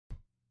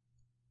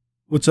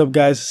What's up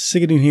guys,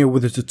 Sicadin here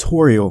with a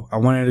tutorial. I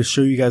wanted to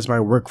show you guys my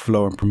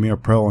workflow in Premiere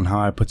Pro and how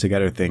I put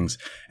together things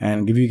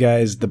and give you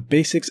guys the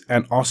basics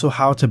and also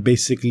how to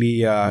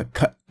basically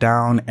cut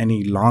down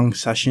any long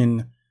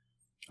session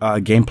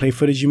gameplay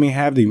footage you may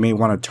have that you may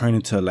want to turn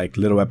into like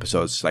little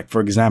episodes. Like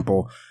for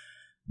example,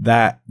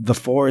 that The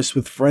Forest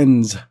with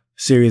Friends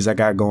series I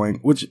got going,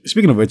 which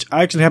speaking of which,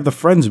 I actually have the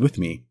friends with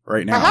me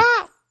right now.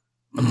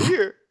 I'm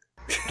here.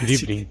 Good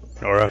evening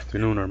or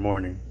afternoon or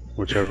morning,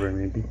 whichever it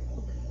may be.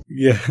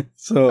 Yeah,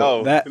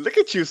 so look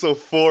at you, so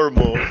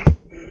formal.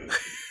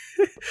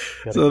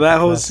 So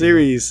that whole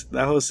series,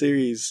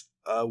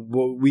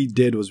 what we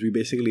did was we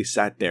basically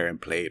sat there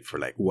and played for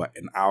like what,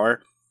 an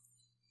hour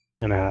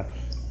and a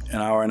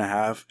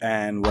half.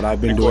 And what I've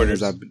been doing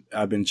is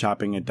I've been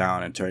chopping it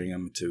down and turning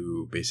them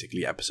into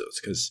basically episodes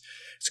because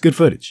it's good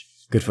footage.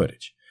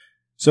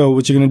 So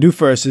what you're gonna do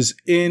first is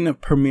in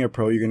Premiere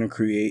Pro, you're gonna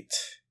create.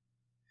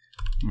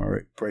 I'm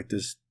gonna write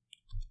this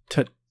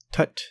tut,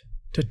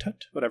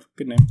 whatever,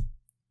 good name.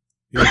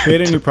 You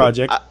create a new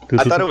project.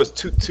 I thought it was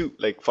toot,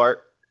 like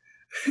fart.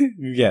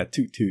 Yeah,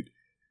 toot.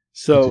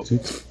 So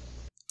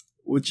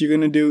what you're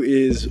gonna do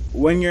is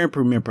when you're in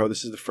Premiere Pro,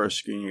 this is the first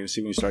screen you're gonna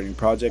see when you start a new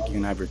project. You're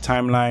gonna have your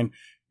timeline,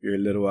 your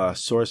little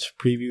source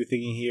preview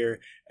thingy here,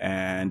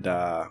 and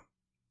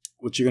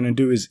what you're gonna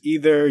do is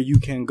either you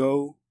can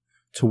go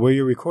to where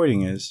your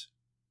recording is.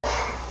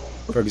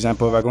 For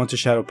example, if I go into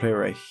Shadow Play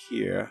right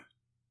here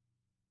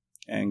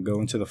and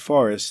go into the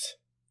forest,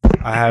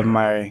 I have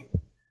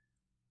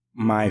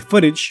my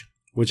footage,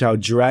 which I'll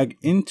drag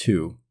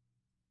into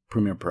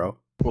Premiere Pro.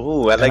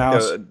 Oh, I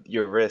like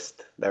your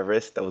wrist. That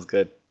wrist, that was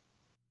good.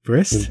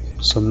 Wrist?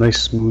 Some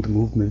nice smooth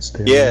movements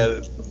there. Yeah,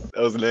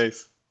 that was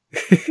nice.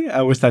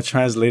 I wish that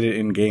translated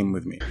in game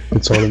with me.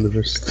 It's all in the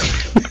wrist.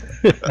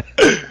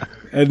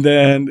 And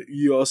then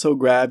you also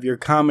grab your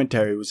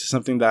commentary, which is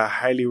something that I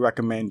highly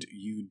recommend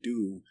you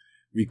do.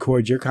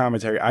 Record your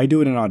commentary. I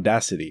do it in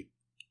Audacity.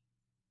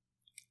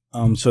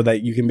 So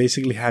that you can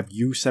basically have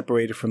you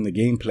separated from the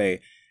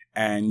gameplay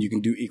and you can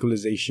do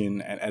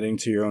equalization and editing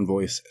to your own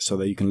voice so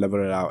that you can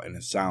level it out and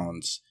it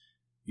sounds,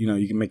 you know,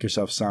 you can make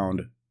yourself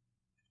sound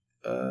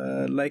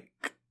like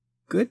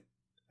good,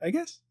 I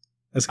guess,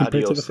 as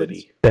compared to the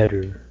footage.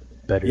 Better.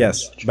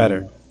 Yes,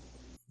 better.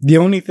 The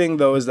only thing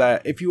though is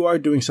that if you are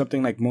doing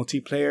something like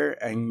multiplayer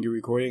and you're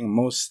recording,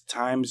 most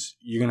times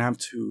you're going to have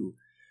to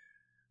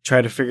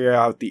try to figure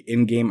out the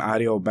in-game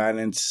audio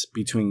balance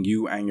between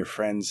you and your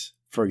friends.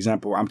 For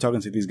example, I'm talking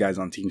to these guys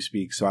on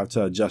TeamSpeak, so I have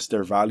to adjust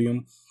their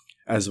volume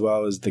as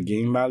well as the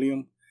game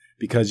volume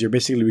because you're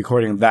basically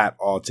recording that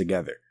all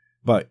together.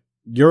 But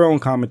your own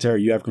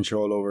commentary you have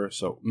control over,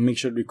 so make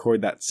sure to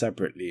record that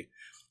separately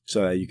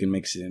so that you can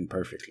mix it in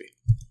perfectly.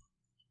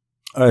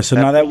 All right, so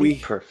now that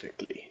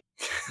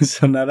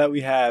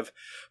we have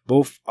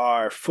both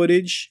our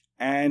footage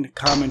and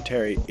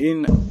commentary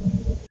in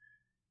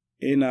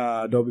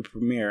Adobe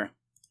Premiere,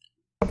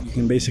 you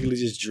can basically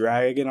just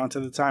drag it onto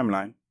the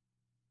timeline.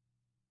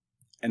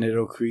 And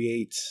it'll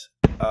create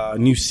a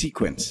new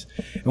sequence.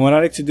 And what I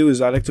like to do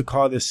is I like to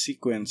call this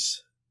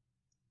sequence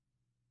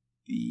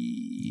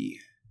the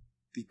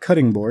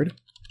cutting board.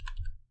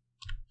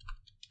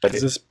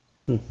 Because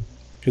this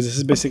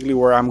is basically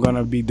where I'm going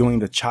to be doing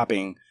the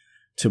chopping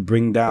to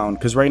bring down.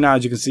 Because right now,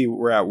 as you can see,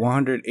 we're at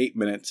 108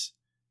 minutes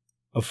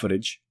of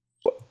footage.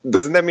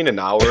 Doesn't that mean an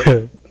hour?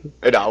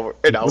 An hour.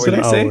 What did I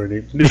say? What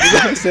did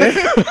I say?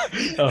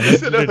 You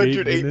said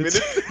 108 minutes.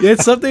 Yeah,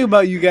 it's something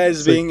about you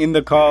guys being in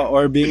the call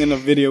or being in a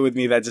video with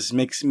me that just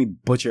makes me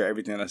butcher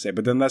everything I say.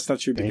 But then that's not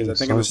true because I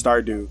think I'm a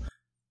Stardew.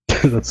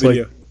 That's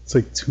video. It's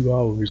like 2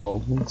 hours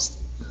almost.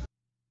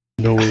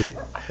 No way.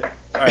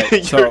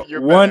 Alright, so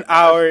you're 1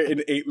 hour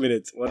and 8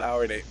 minutes. 1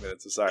 hour and 8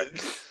 minutes. I'm sorry.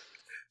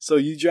 So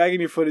you drag in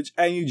your footage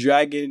and you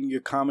drag in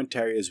your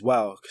commentary as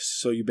well.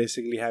 So you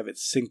basically have it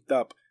synced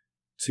up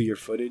to your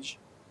footage.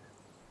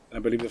 And I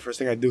believe the first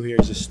thing I do here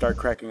is just start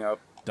cracking up.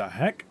 The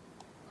heck?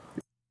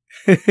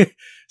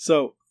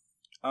 So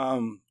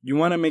you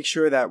want to make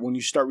sure that when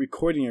you start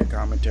recording your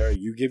commentary,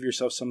 you give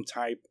yourself some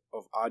type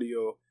of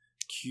audio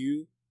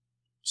cue.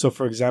 So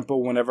for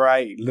example, whenever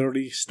I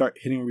literally start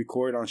hitting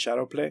record on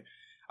Shadow Play,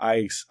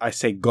 I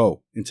say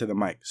go into the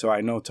mic. So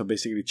I know to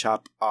basically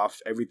chop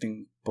off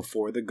everything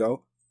before the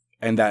go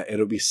and that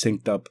it'll be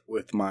synced up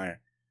with my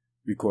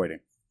recording.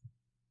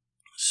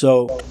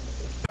 So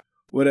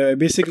what I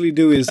basically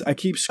do is I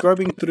keep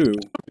scrubbing through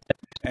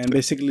and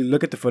basically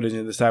look at the footage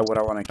and decide what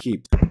I want to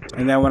keep.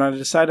 And then when I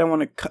decide I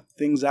want to cut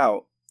things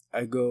out,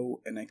 I go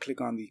and I click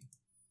on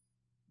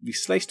the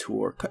slice tool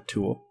or cut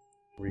tool.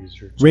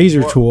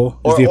 Razor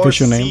tool is the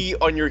official name. Or C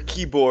on your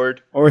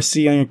keyboard. Or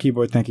C on your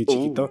keyboard. Thank you,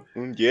 Chiquito.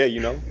 Yeah, you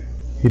know.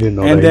 He didn't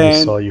know that. He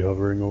just saw you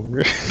hovering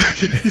over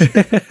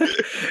it.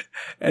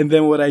 And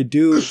then what I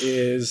do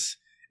is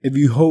if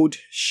you hold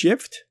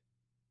Shift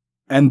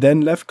and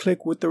then left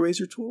click with the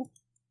razor tool,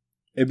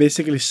 it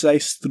basically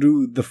slices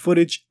through the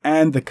footage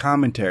and the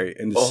commentary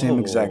in the same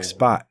exact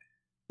spot.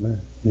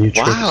 Man, new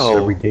tricks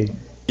every day.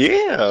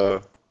 Yeah.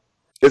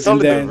 It's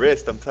only the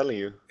wrist, I'm telling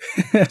you.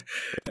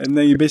 And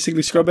then you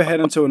basically scrub ahead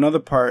into another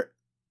part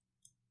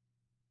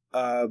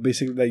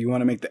basically that you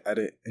want to make the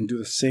edit and do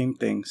the same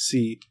thing.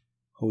 C,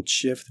 hold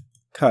Shift,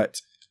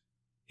 cut,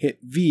 hit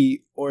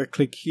V, or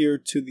click here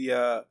to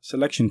the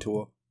selection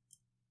tool.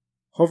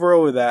 Hover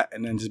over that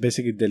and then just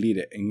basically delete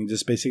it. And you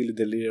just basically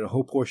delete a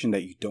whole portion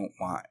that you don't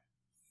want.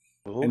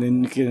 Ooh. And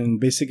then you can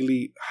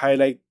basically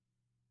highlight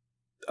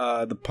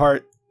the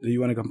part that you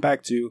want to come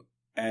back to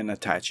and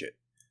attach it.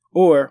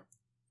 Or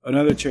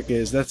another trick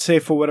is, let's say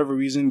for whatever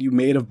reason you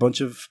made a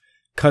bunch of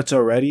cuts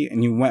already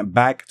and you went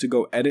back to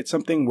go edit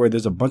something where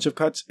there's a bunch of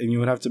cuts and you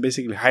would have to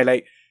basically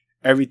highlight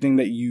everything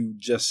that you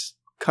just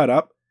cut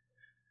up.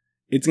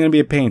 It's going to be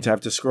a pain to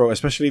have to scroll,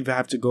 especially if you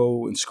have to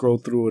go and scroll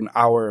through an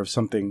hour of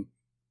something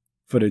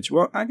footage.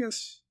 Well, I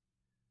guess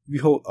if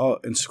you hold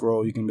Alt and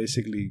scroll, you can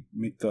basically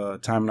make the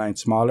timeline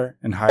smaller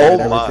and highlight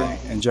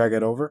everything and drag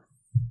it over.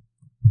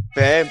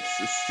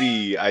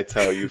 Fancy, I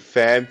tell you,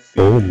 fancy.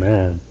 Oh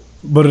man.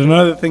 But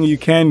another thing you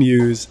can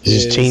use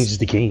is... just changes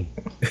the game.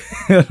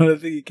 Another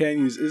thing you can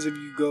use is if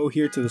you go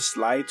here to the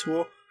slide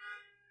tool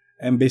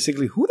and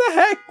basically... Who the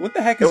heck? What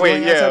the heck is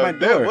going outside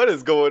my door? What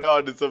is going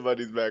on in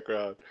somebody's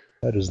background?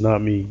 That is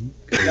not me.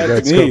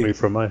 That's coming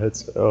from my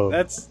headset. Oh.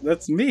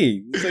 That's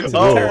me.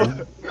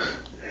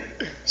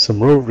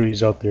 Some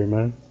rotaries out there,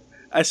 man.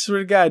 I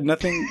swear to God,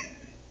 nothing...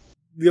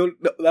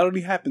 That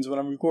only happens when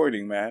I'm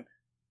recording, man.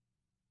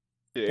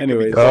 Yeah,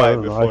 anyways. I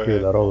hear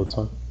that all the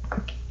time.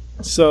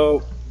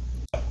 So...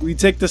 we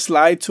take the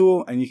slide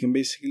tool and you can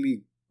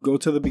basically go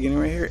to the beginning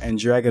right here and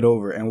drag it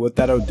over. And what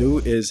that'll do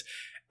is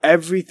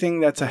everything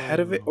that's ahead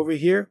of it over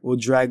here will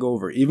drag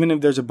over, even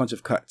if there's a bunch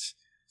of cuts.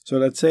 So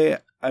let's say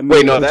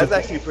that's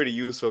actually pretty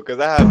useful because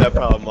I have that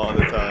problem all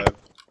the time.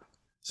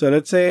 So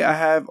let's say I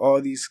have all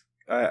these,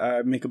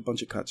 I make a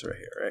bunch of cuts right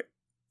here, right?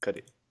 Cut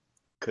it.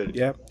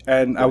 Yeah.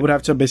 And I would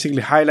have to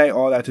basically highlight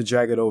all that to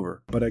drag it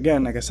over. But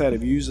again, like I said,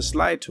 if you use the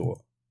slide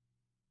tool,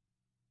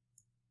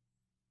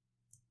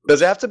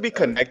 does it have to be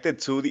connected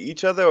to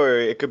each other, or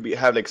it could be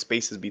have like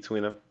spaces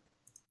between them?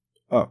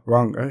 Oh,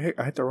 wrong! I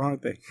hit the wrong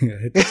thing.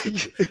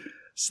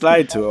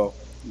 Slide tool,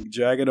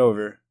 drag it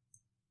over,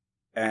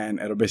 and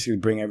it'll basically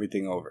bring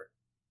everything over.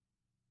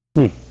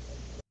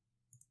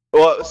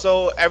 Well,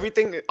 so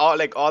everything, all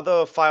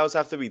the files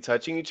have to be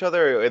touching each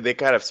other, or they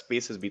kind of have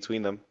spaces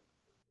between them?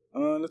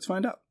 Let's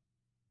find out.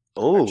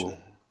 Oh,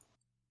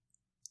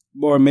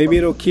 or maybe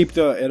it'll keep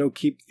the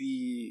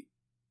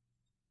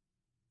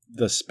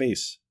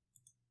space.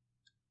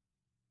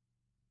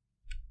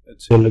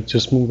 So let's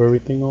just move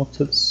everything off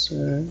to the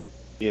side.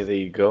 Yeah, there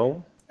you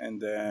go. And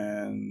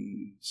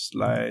then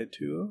slide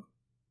to...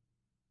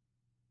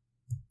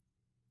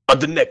 on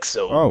the next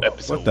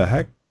episode. What the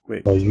heck?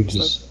 Wait. Oh, you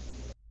just...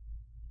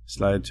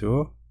 slide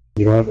to...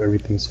 you don't have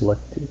everything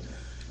selected.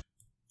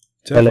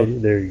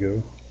 There you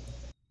go.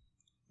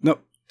 No.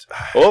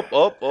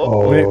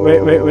 Oh.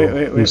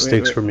 Wait.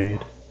 Mistakes were made.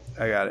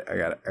 I got it. I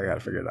got to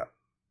figure it out.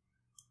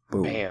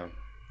 Boom. Bam.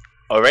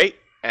 All right.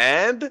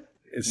 And...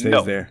 it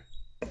stays there.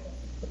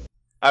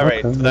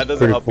 Alright, so that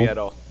doesn't help me at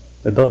all.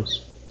 It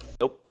does.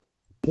 Nope.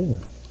 Yeah.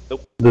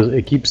 Nope.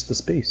 It keeps the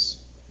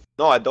space.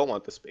 No, I don't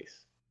want the space.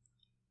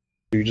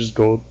 You just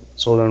go,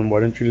 so then why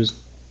don't you just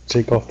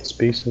take off the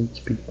space and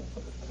speak?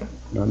 You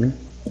know what I mean?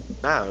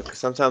 Nah, because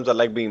sometimes I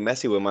like being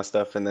messy with my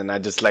stuff, and then I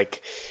just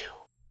like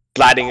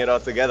sliding it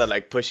all together,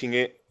 like pushing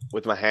it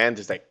with my hand,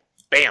 just like,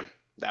 bam,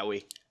 that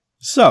way.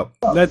 So,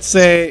 let's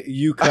say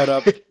you cut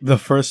up the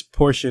first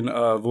portion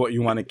of what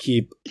you want to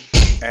keep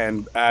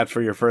and add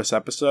for your first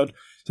episode.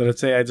 So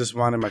let's say I just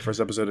wanted my first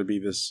episode to be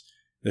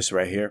this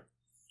right here.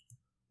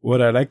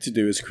 What I like to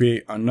do is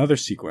create another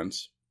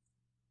sequence.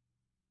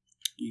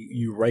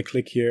 You right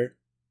click here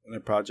in the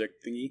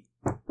project thingy.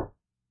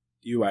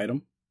 New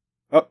item.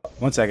 Oh,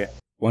 1 second.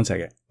 1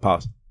 second.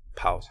 Pause.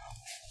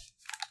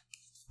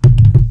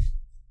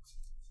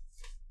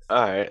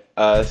 Alright,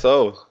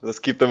 so let's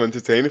keep them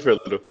entertained for a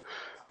little.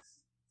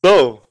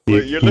 So,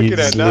 what you're looking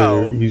at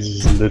now...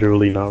 he's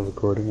literally not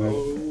recording, right?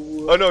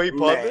 Oh no, he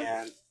paused it?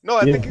 No,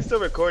 I think he's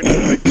still recording.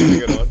 He's like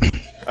keeping it on.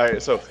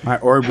 Alright, so... my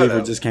orb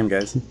weaver just came,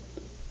 guys.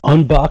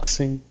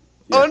 Unboxing.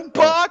 Yeah.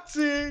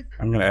 Unboxing!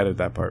 I'm gonna edit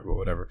that part, but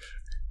whatever.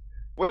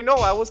 Wait, no,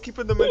 I was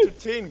keeping them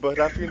entertained, but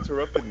after you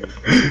interrupted me.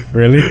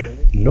 Really?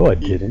 No, I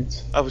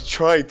didn't. I was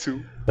trying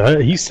to.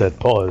 He said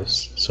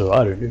pause, so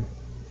I don't know.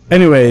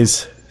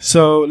 Anyways,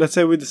 so let's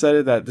say we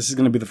decided that this is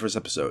gonna be the first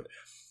episode.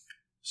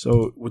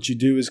 So what you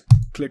do is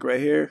click right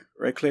here,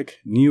 right click,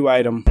 new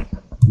item,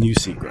 new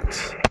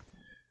sequence.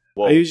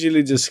 Whoa. I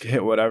usually just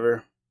hit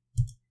whatever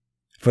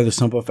for the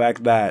simple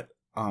fact that,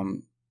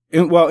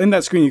 in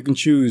that screen you can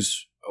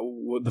choose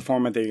the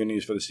format that you're going to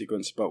use for the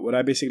sequence. But what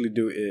I basically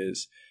do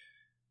is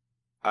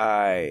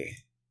I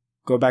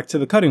go back to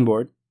the cutting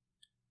board,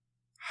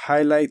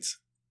 highlight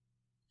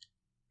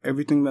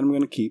everything that I'm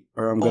going to keep,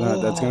 or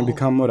that's going to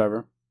become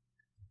whatever.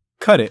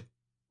 Cut it.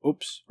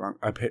 Oops, wrong.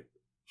 I hit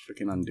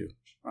freaking undo.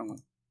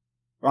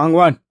 Wrong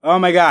one. Oh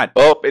my god.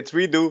 Oh, it's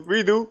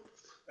redo.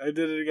 I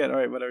did it again. All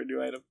right, whatever.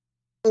 New item.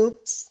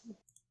 Oops.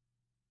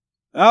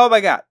 Oh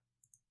my god.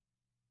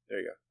 There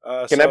you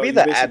go. Can I be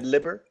the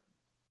ad-libber?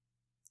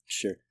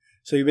 Sure.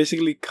 So you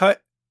basically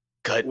cut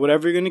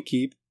whatever you're going to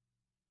keep,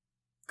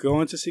 go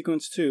into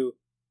sequence 2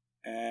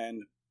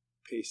 and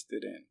paste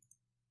it in.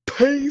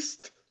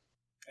 Paste.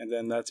 And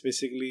then that's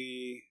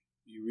basically,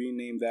 you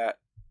rename that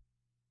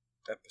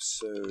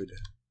episode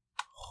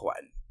 1.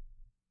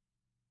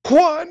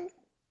 Juan.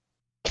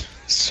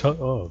 Shut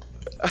up.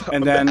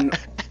 And then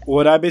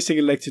what I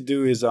basically like to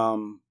do is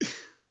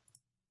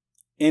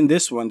in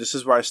this one, this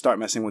is where I start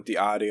messing with the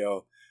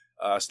audio,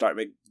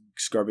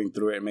 scrubbing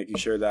through it and making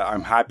sure that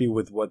I'm happy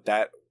with what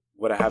I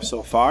have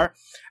so far.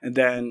 And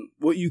then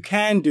what you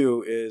can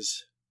do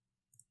is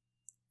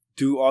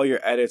do all your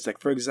edits. Like,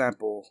 for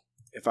example,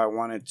 if I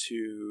wanted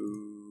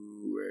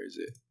to, where is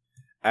it?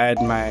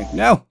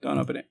 Don't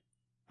open it.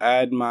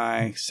 Add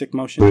my sick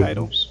motion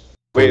title.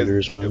 Wait,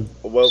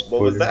 what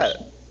was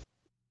that?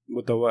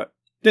 With the what?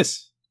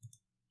 This.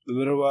 The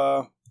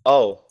little,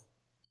 Oh.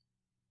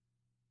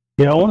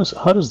 Yeah, I want to.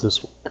 How does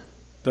this work?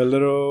 The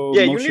little.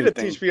 Yeah, you need to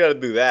teach me how to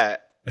do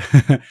that.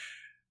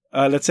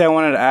 Let's say I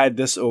wanted to add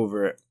this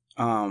over it.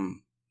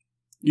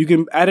 You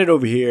can add it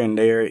over here and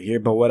layer it here,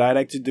 but what I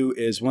like to do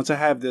is once I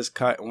have this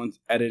cut, once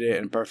edited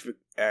and perfect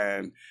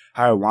and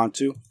how I want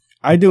to,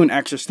 I do an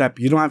extra step.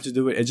 You don't have to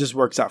do it. It just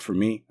works out for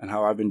me and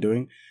how I've been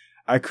doing.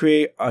 I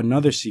create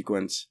another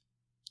sequence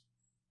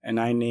and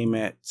I name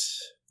it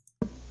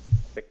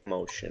Sick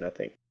motion, I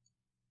think.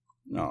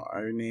 No,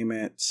 I name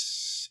it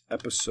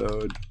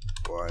episode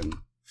 1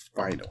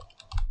 final.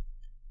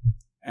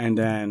 And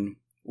then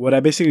what I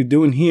basically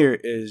do in here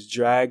is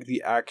drag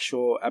the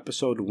actual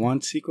episode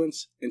 1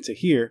 sequence into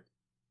here.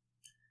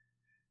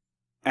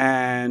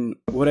 And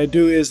what I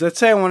do is, let's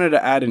say I wanted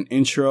to add an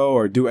intro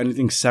or do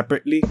anything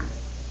separately.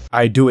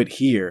 I do it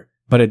here,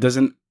 but it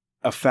doesn't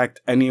affect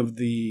any of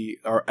the,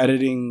 or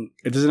editing.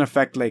 It doesn't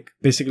affect like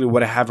basically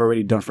what I have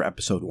already done for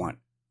episode 1.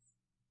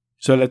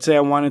 So let's say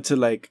I wanted to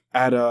like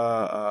add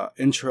a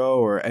intro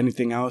or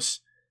anything else.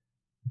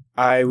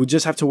 I would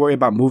just have to worry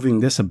about moving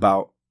this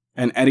about,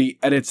 and any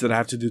edits that I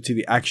have to do to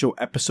the actual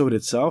episode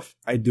itself,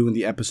 I do in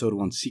the episode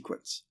 1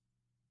 sequence.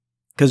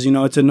 Because, you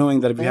know, it's annoying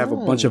that if you have a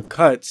bunch of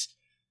cuts,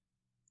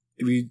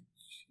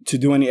 to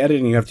do any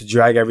editing, you have to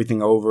drag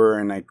everything over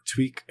and like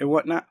tweak and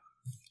whatnot.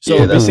 So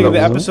yeah, basically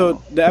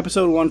the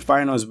episode 1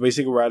 final is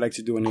basically where I like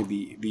to do any of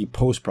the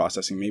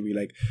post-processing, maybe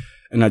like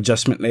an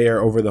adjustment layer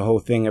over the whole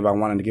thing if I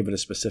wanted to give it a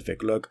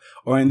specific look.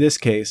 Or in this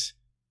case,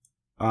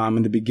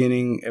 in the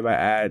beginning, if I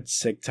add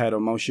sick title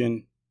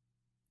motion,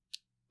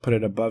 put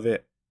it above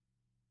it,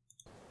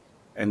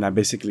 and that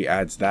basically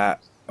adds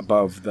that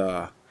above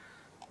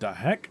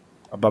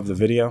above the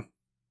video.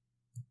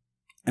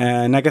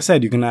 And like I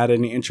said, you can add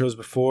any intros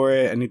before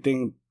it,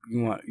 anything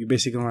you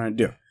basically want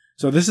to do.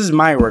 So this is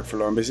my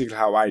workflow and basically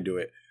how I do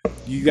it.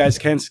 You guys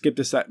can skip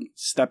this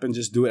step and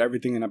just do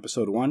everything in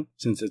episode 1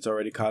 since it's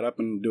already caught up,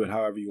 and do it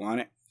however you want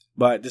it.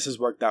 But this has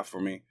worked out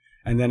for me.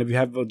 And then if you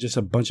have just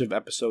a bunch of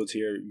episodes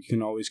here, you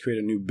can always create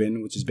a new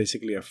bin, which is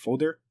basically a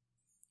folder,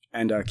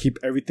 and keep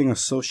everything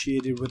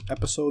associated with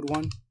episode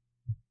 1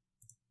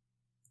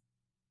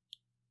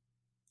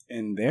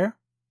 in there,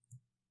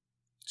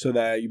 so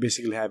that you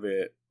basically have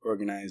it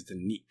organized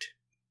and neat.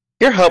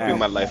 You're helping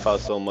my life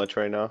out so much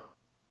right now.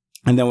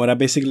 And then what I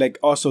basically like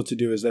also to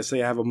do is, let's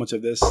say I have a bunch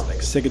of this,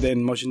 like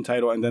Sicadin motion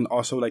title, and then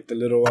also like the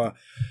little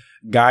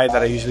guy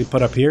that I usually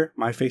put up here,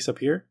 my face up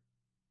here,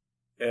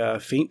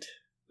 faint,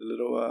 the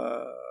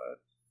little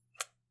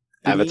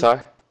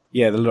avatar.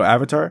 Yeah, the little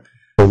avatar.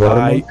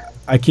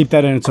 I keep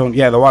that in its own.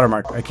 Yeah, the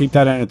watermark. I keep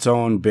that in its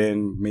own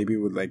bin, maybe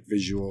with like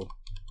visual.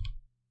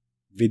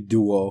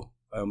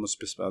 I almost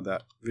misspelled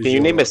that. Can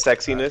you name it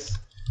sexiness?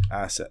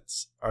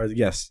 Assets. Or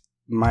yes,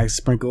 my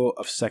sprinkle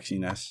of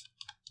sexiness.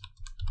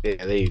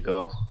 Yeah, there you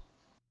go.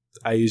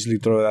 I usually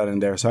throw that in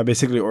there. So I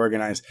basically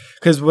organize.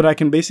 Because what I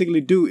can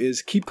basically do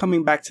is keep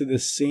coming back to the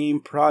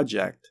same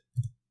project,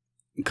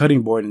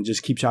 cutting board, and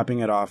just keep chopping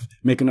it off,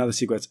 make another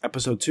sequence,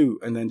 episode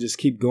 2, and then just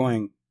keep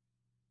going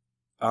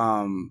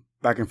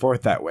back and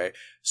forth that way.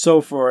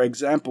 So for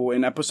example,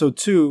 in episode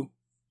 2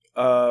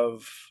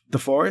 of The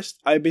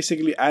Forest, I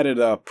basically added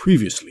a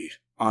previously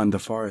on The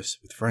Forest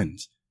with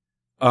Friends.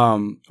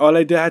 All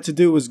I had to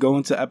do was go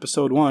into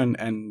episode 1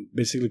 and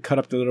basically cut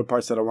up the little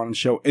parts that I want to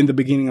show in the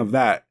beginning of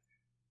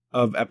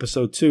of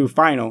episode 2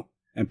 final,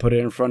 and put it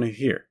in front of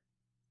here.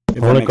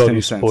 If I like all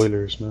these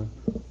spoilers, man.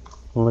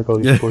 I like all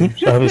these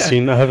spoilers. I haven't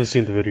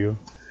seen the video.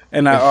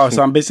 And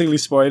so I'm basically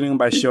spoiling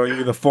by showing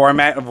you the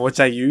format of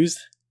which I used.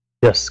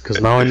 Yes, because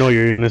now I know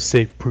you're gonna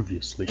say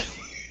previously.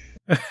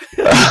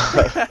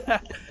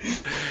 That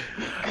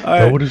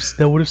would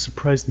have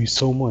surprised me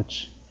so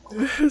much.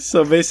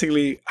 So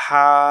basically,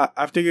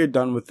 after you're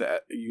done with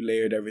that, you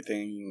layered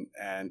everything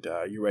and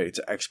you're ready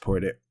to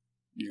export it.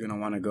 You're gonna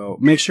want to go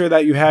make sure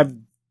that you have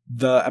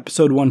the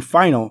episode 1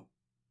 final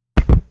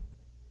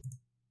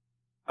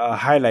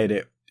highlight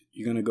it.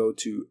 You're gonna go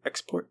to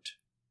export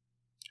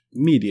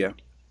media,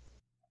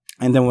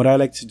 and then what I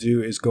like to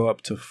do is go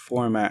up to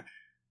format.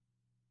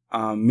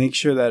 Make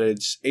sure that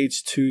it's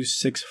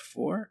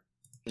H.264,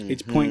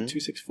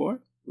 H.264,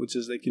 which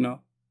is like,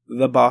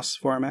 the boss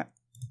format.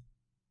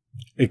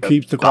 It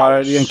keeps the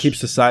quality and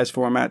keeps the size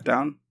format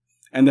down.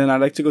 And then I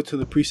like to go to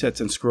the presets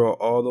and scroll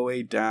all the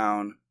way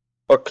down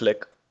Or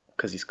click,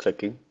 because he's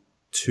clicking.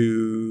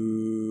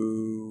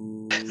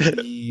 To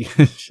the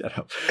shut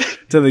up,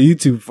 to the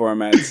YouTube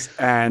formats,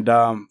 and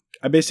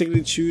I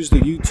basically choose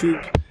the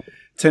YouTube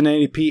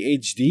 1080p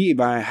HD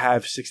if I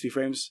have 60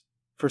 frames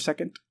per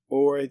second,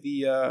 or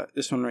the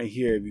this one right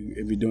here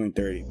if you're doing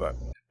 30. But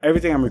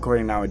everything I'm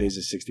recording nowadays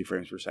is 60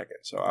 frames per second,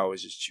 so I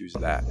always just choose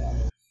that.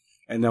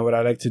 And then what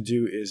I like to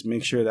do is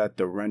make sure that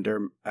the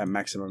render at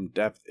maximum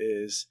depth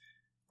is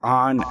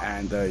on,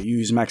 and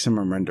use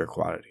maximum render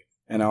quality.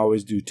 And I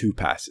always do 2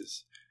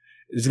 passes.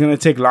 It's going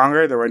to take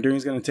longer. The rendering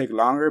is going to take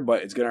longer,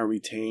 but it's going to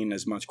retain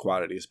as much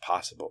quality as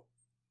possible.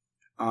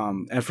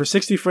 And for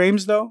 60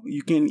 frames, though,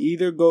 you can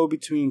either go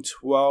between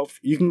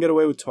 12. You can get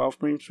away with 12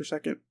 frames per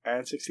second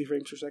and 60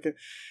 frames per second.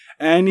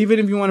 And even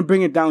if you want to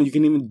bring it down, you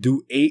can even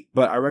do 8.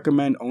 But I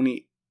recommend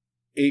only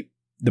 8,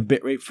 the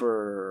bitrate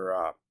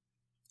for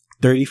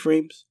 30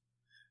 frames.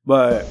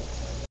 But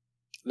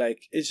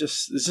like, it's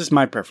just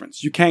my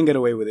preference. You can get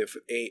away with it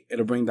for 8.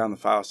 It'll bring down the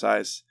file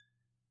size.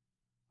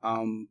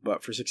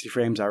 But for 60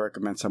 frames, I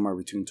recommend somewhere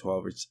between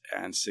 12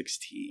 and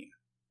 16.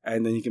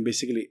 And then you can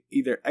basically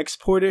either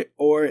export it,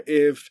 or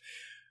if,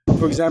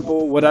 for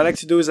example, what I like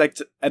to do is like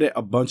to edit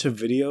a bunch of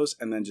videos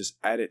and then just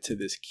add it to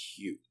this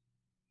queue.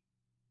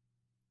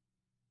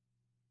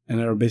 And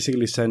it'll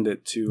basically send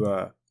it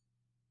to,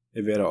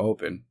 if it'll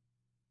open.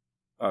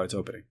 Oh, it's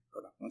opening.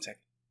 Hold on, one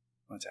second.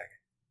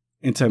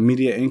 Into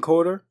media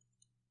encoder.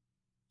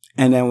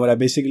 And then what I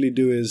basically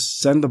do is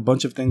send a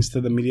bunch of things to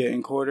the media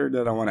encoder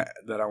that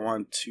I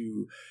want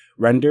to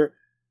render,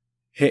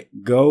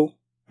 hit go,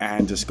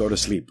 and just go to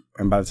sleep.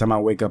 And by the time I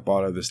wake up,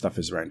 all of this stuff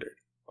is rendered.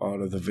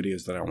 All of the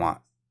videos that I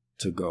want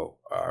to go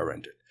are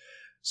rendered.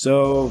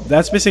 So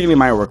that's basically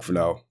my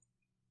workflow.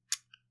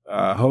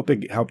 Hope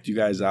it helped you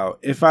guys out.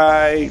 If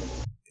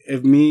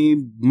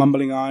me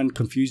mumbling on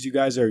confused you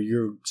guys, or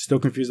you're still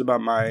confused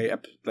about my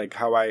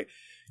how I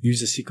use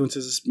the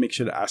sequences, make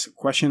sure to ask a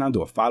question. I'll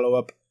do a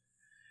follow-up.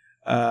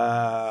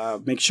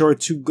 Make sure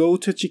to go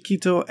to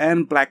Chiquito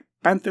and Black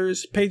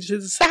Panther's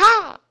pages.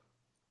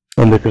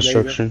 Under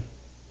construction.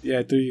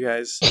 Yeah, threw you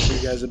guys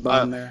a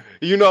button there.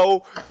 You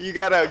know, you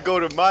gotta go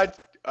to my.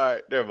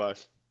 Alright, there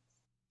much.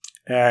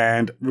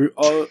 And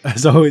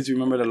as always,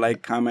 remember to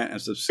like, comment,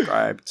 and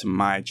subscribe to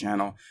my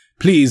channel.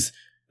 Please,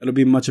 it'll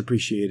be much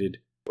appreciated.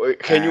 Wait,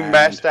 can you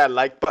mash that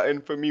like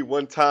button for me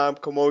one time?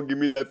 Come on, give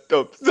me that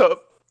thumbs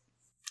up.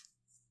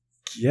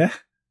 Yeah.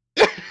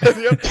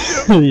 Yep.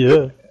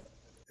 Yeah.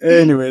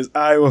 Anyways,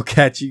 I will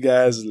catch you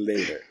guys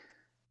later.